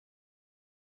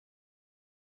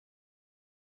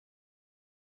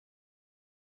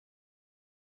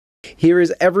Here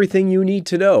is everything you need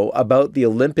to know about the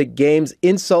Olympic Games'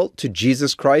 insult to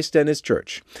Jesus Christ and his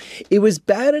church. It was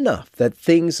bad enough that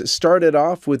things started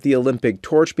off with the Olympic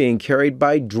torch being carried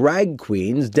by drag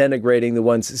queens, denigrating the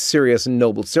once serious and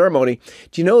noble ceremony.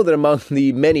 Do you know that among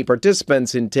the many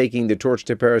participants in taking the torch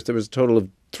to Paris, there was a total of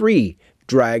 3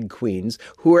 drag queens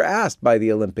who were asked by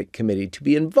the Olympic Committee to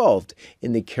be involved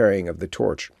in the carrying of the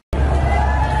torch.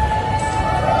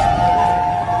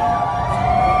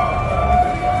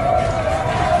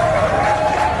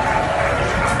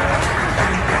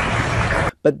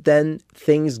 But then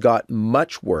things got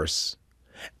much worse,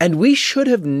 and we should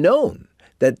have known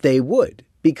that they would,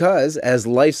 because, as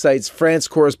LifeSite's France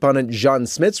correspondent Jean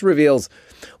Smits reveals,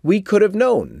 we could have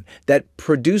known that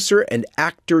producer and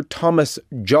actor Thomas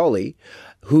Joly,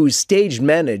 who stage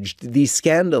managed the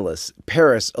scandalous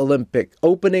Paris Olympic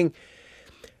opening,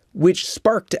 which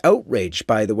sparked outrage,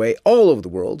 by the way, all over the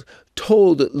world,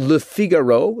 told Le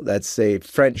Figaro, that's a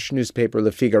French newspaper, Le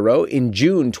Figaro, in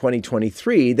June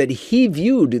 2023, that he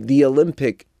viewed the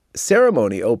Olympic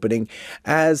ceremony opening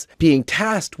as being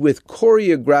tasked with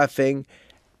choreographing,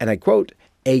 and I quote,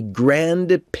 a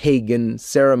grand pagan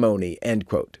ceremony, end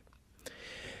quote.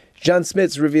 John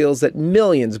Smits reveals that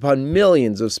millions upon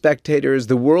millions of spectators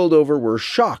the world over were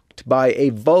shocked by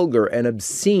a vulgar and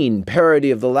obscene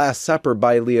parody of the Last Supper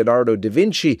by Leonardo da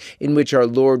Vinci, in which our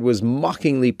Lord was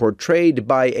mockingly portrayed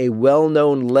by a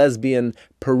well-known lesbian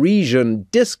Parisian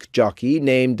disc jockey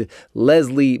named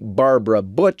Leslie Barbara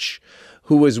Butch,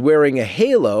 who was wearing a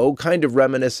halo kind of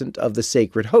reminiscent of the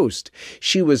Sacred Host.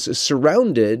 She was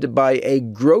surrounded by a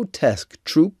grotesque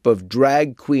troupe of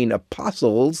drag queen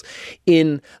apostles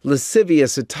in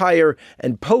lascivious attire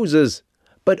and poses,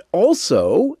 but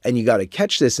also, and you got to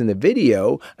catch this in the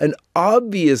video, an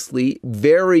obviously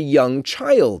very young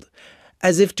child,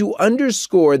 as if to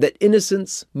underscore that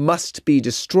innocence must be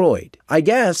destroyed. I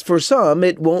guess for some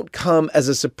it won't come as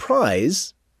a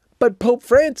surprise, but Pope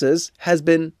Francis has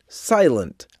been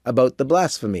silent about the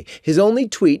blasphemy. His only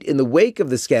tweet in the wake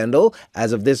of the scandal,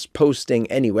 as of this posting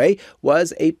anyway,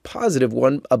 was a positive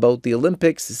one about the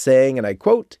Olympics, saying, and I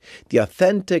quote, "The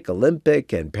authentic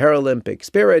Olympic and Paralympic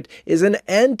spirit is an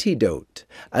antidote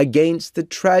against the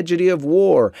tragedy of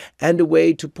war and a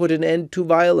way to put an end to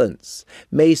violence.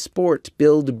 May sport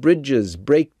build bridges,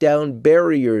 break down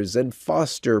barriers, and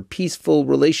foster peaceful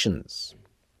relations."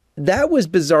 That was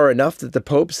bizarre enough that the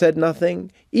Pope said nothing.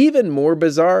 Even more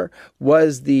bizarre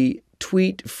was the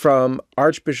tweet from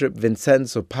Archbishop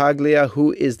Vincenzo Paglia,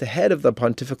 who is the head of the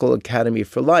Pontifical Academy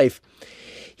for Life.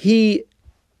 He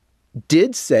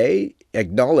did say,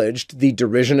 acknowledged the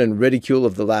derision and ridicule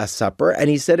of the Last Supper, and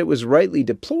he said it was rightly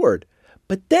deplored.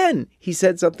 But then he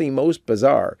said something most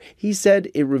bizarre. He said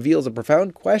it reveals a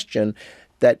profound question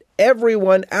that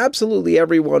everyone, absolutely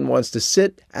everyone, wants to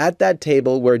sit at that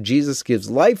table where Jesus gives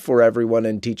life for everyone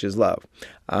and teaches love.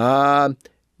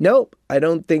 Nope, I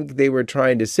don't think they were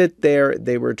trying to sit there.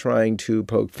 They were trying to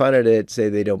poke fun at it, say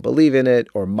they don't believe in it,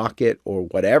 or mock it, or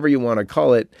whatever you want to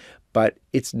call it. But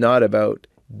it's not about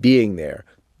being there.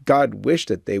 God wished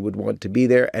that they would want to be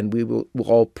there, and we'll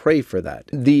all pray for that.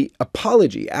 The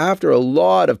apology, after a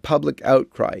lot of public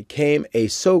outcry, came a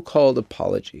so-called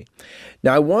apology.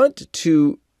 Now, I want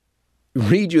to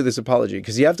read you this apology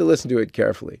because you have to listen to it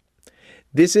carefully.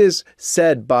 This is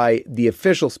said by the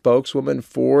official spokeswoman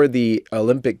for the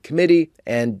Olympic Committee,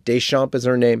 and Deschamps is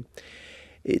her name.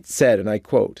 It said, and I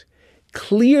quote,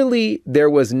 "Clearly, there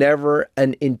was never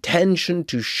an intention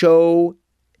to show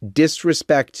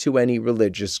disrespect to any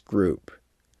religious group."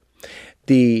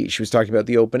 She was talking about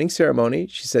the opening ceremony.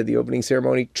 She said the opening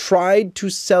ceremony tried to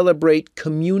celebrate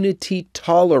community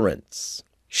tolerance.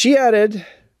 She added,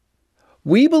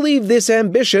 "We believe this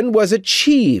ambition was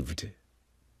achieved."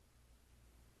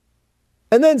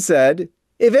 And then said,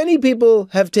 "If any people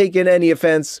have taken any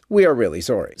offense, we are really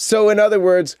sorry." So in other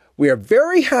words, we are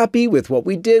very happy with what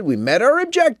we did. We met our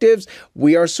objectives.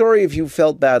 We are sorry if you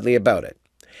felt badly about it.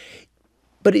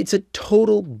 But it's a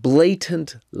total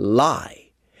blatant lie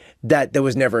that there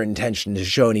was never intention to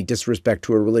show any disrespect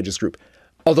to a religious group.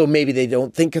 Although maybe they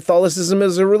don't think Catholicism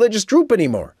is a religious group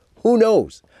anymore. Who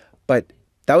knows? But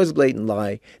that was a blatant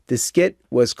lie. The skit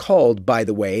was called, by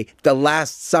the way, The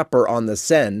Last Supper on the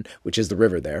Seine, which is the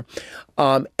river there.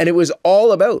 And it was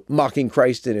all about mocking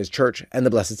Christ and his church and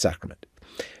the Blessed Sacrament.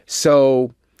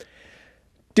 So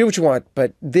do what you want,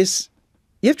 but this,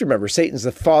 you have to remember, Satan's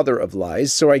the father of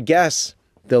lies. So I guess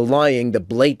the lying, the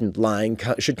blatant lying,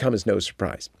 should come as no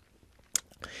surprise.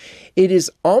 It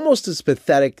is almost as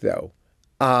pathetic, though,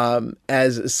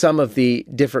 as some of the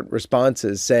different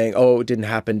responses saying, oh, it didn't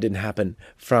happen,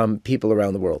 from people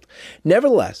around the world.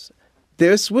 Nevertheless,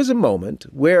 This was a moment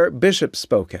where bishops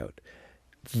spoke out.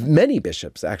 Many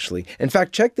bishops, actually. In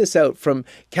fact, check this out from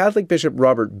Catholic Bishop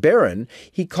Robert Barron.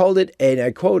 He called it, and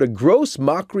I quote, a gross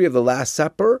mockery of the Last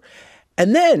Supper.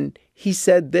 And then he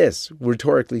said this,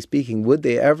 rhetorically speaking, would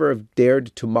they ever have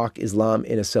dared to mock Islam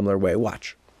in a similar way?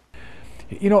 Watch.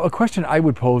 You know, a question I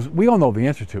would pose, we all know the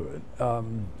answer to it.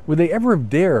 Would they ever have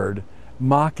dared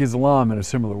mock Islam in a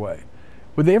similar way?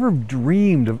 Would they ever have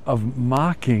dreamed of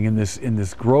mocking in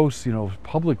this gross,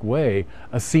 public way,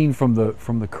 a scene from the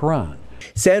Quran?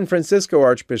 San Francisco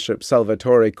Archbishop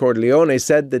Salvatore Cordileone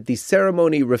said that the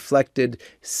ceremony reflected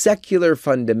secular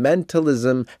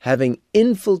fundamentalism having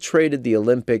infiltrated the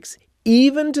Olympics,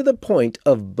 even to the point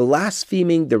of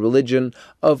blaspheming the religion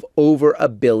of over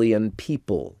 1 billion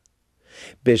people.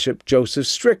 Bishop Joseph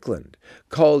Strickland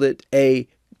called it a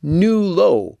new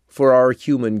low for our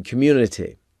human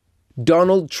community.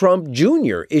 Donald Trump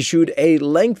Jr. issued a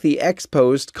lengthy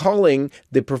ex-post calling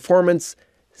the performance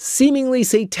seemingly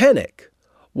satanic,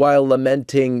 while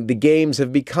lamenting the games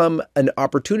have become an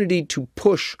opportunity to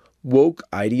push woke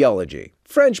ideology.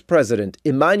 French President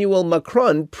Emmanuel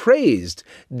Macron praised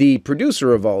the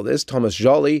producer of all this, Thomas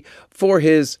Joly, for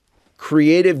his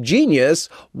creative genius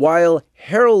while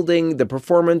heralding the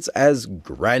performance as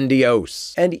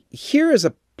grandiose. And here is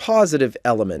a positive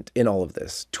element in all of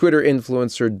this. Twitter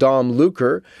influencer Dom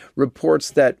Luker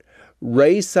reports that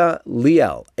Raisa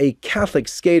Liel, a Catholic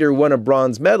skater, won a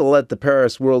bronze medal at the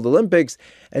Paris World Olympics,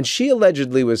 and she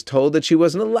allegedly was told that she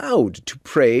wasn't allowed to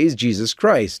praise Jesus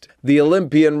Christ. The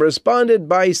Olympian responded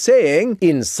by saying,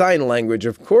 in sign language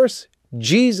of course,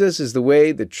 Jesus is the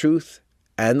way, the truth,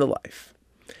 and the life.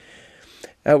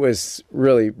 That was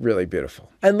really, really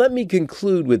beautiful. And let me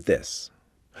conclude with this.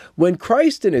 When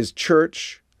Christ and his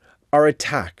church are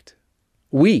attacked,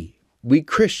 we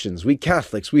Christians, we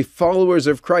Catholics, we followers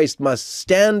of Christ must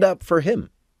stand up for him.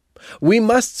 We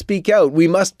must speak out. We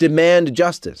must demand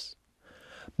justice.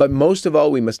 But most of all,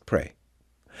 we must pray.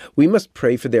 We must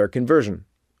pray for their conversion.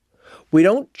 We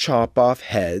don't chop off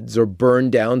heads or burn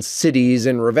down cities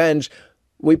in revenge.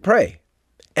 We pray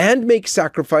and make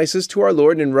sacrifices to our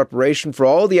Lord in reparation for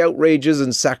all the outrages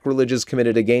and sacrileges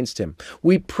committed against him.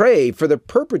 We pray for the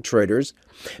perpetrators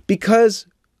because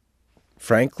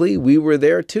frankly, we were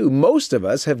there too. Most of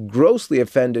us have grossly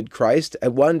offended Christ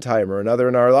at one time or another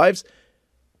in our lives,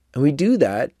 and we do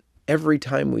that every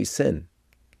time we sin.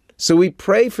 So we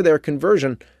pray for their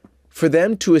conversion, for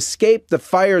them to escape the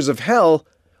fires of hell,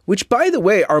 which, by the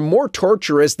way, are more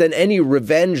torturous than any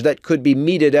revenge that could be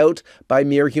meted out by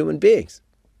mere human beings.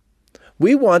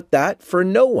 We want that for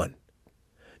no one,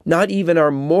 not even our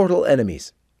mortal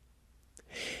enemies.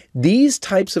 These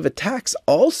types of attacks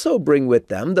also bring with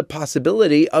them the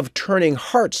possibility of turning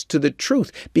hearts to the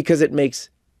truth, because it makes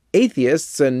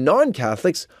atheists and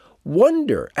non-Catholics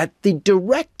wonder at the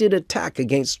directed attack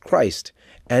against Christ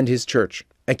and his church.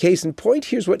 A case in point,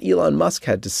 here's what Elon Musk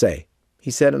had to say.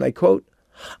 He said, and I quote,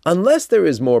 "Unless there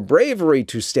is more bravery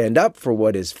to stand up for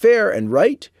what is fair and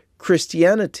right,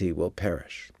 Christianity will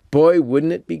perish." Boy,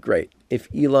 wouldn't it be great if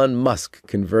Elon Musk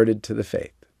converted to the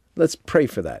faith. Let's pray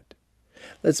for that.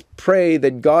 Let's pray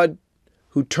that God,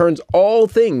 who turns all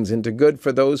things into good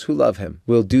for those who love him,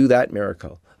 will do that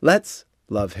miracle. Let's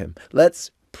love him. Let's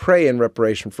pray in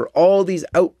reparation for all these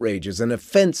outrages and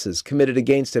offenses committed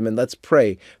against him, and let's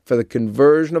pray for the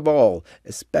conversion of all,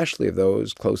 especially of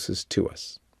those closest to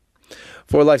us.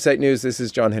 For LifeSite News, this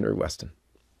is John Henry Weston,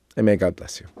 and may God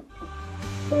bless you.